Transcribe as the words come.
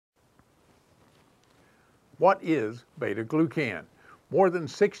What is beta-glucan? More than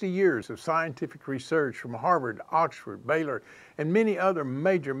 60 years of scientific research from Harvard, Oxford, Baylor, and many other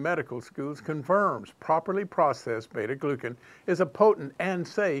major medical schools confirms properly processed beta-glucan is a potent and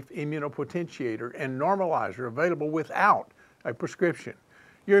safe immunopotentiator and normalizer available without a prescription.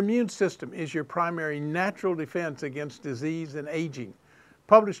 Your immune system is your primary natural defense against disease and aging.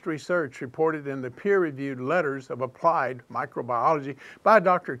 Published research reported in the peer-reviewed Letters of Applied Microbiology by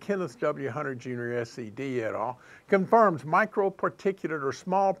Dr. Kenneth W. Hunter, Jr., SCD, et al. Confirms microparticulate or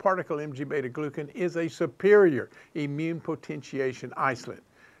small particle Mg beta-glucan is a superior immune potentiation isolate.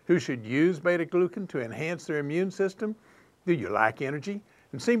 Who should use beta-glucan to enhance their immune system? Do you lack energy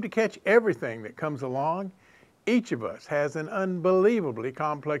and seem to catch everything that comes along? Each of us has an unbelievably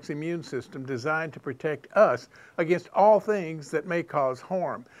complex immune system designed to protect us against all things that may cause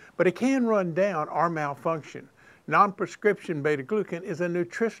harm, but it can run down or malfunction. Non-prescription beta-glucan is a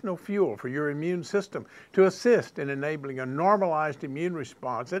nutritional fuel for your immune system to assist in enabling a normalized immune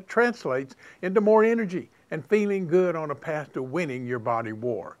response that translates into more energy and feeling good on a path to winning your body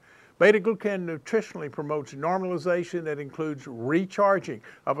war. Beta-glucan nutritionally promotes normalization that includes recharging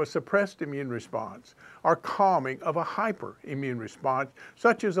of a suppressed immune response or calming of a hyperimmune response,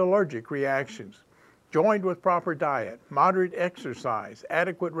 such as allergic reactions. Joined with proper diet, moderate exercise,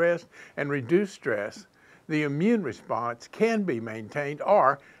 adequate rest, and reduced stress, the immune response can be maintained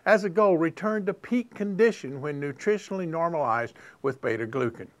or, as a goal, return to peak condition when nutritionally normalized with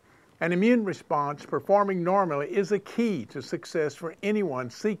beta-glucan. An immune response performing normally is a key to success for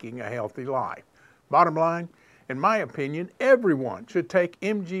anyone seeking a healthy life. Bottom line, in my opinion, everyone should take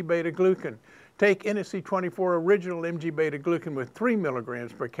Mg beta-glucan. Take NSC24 Original Mg beta-glucan with 3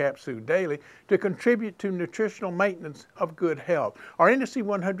 milligrams per capsule daily to contribute to nutritional maintenance of good health, or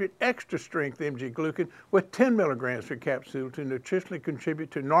NSC100 Extra Strength Mg glucan with 10 milligrams per capsule to nutritionally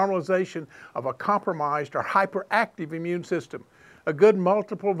contribute to normalization of a compromised or hyperactive immune system. A good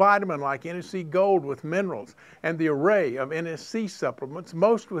multiple vitamin like NSC Gold with minerals and the array of NSC supplements,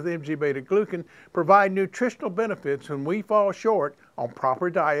 most with Mg beta-glucan, provide nutritional benefits when we fall short on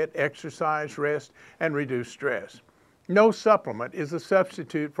proper diet, exercise, rest, and reduced stress. No supplement is a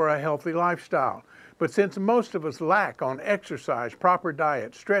substitute for a healthy lifestyle, but since most of us lack on exercise, proper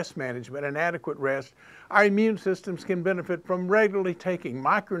diet, stress management, and adequate rest, our immune systems can benefit from regularly taking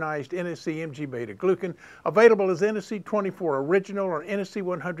micronized NSC Mg beta-glucan, available as NSC24 Original or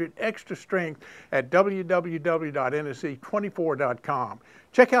NSC100 Extra Strength at www.nsc24.com.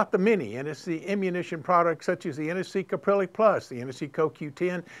 Check out the many NSC Immunition products such as the NSC Caprylic Plus, the NSC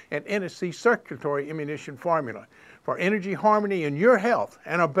CoQ10, and NSC Circulatory Immunition Formula. For energy, harmony, and your health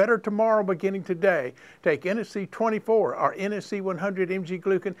and a better tomorrow beginning today, take NSC24 or NSC100 Mg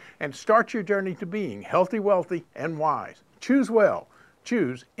glucan and start your journey to being healthy, wealthy, and wise. Choose well.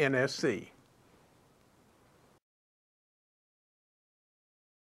 Choose NSC.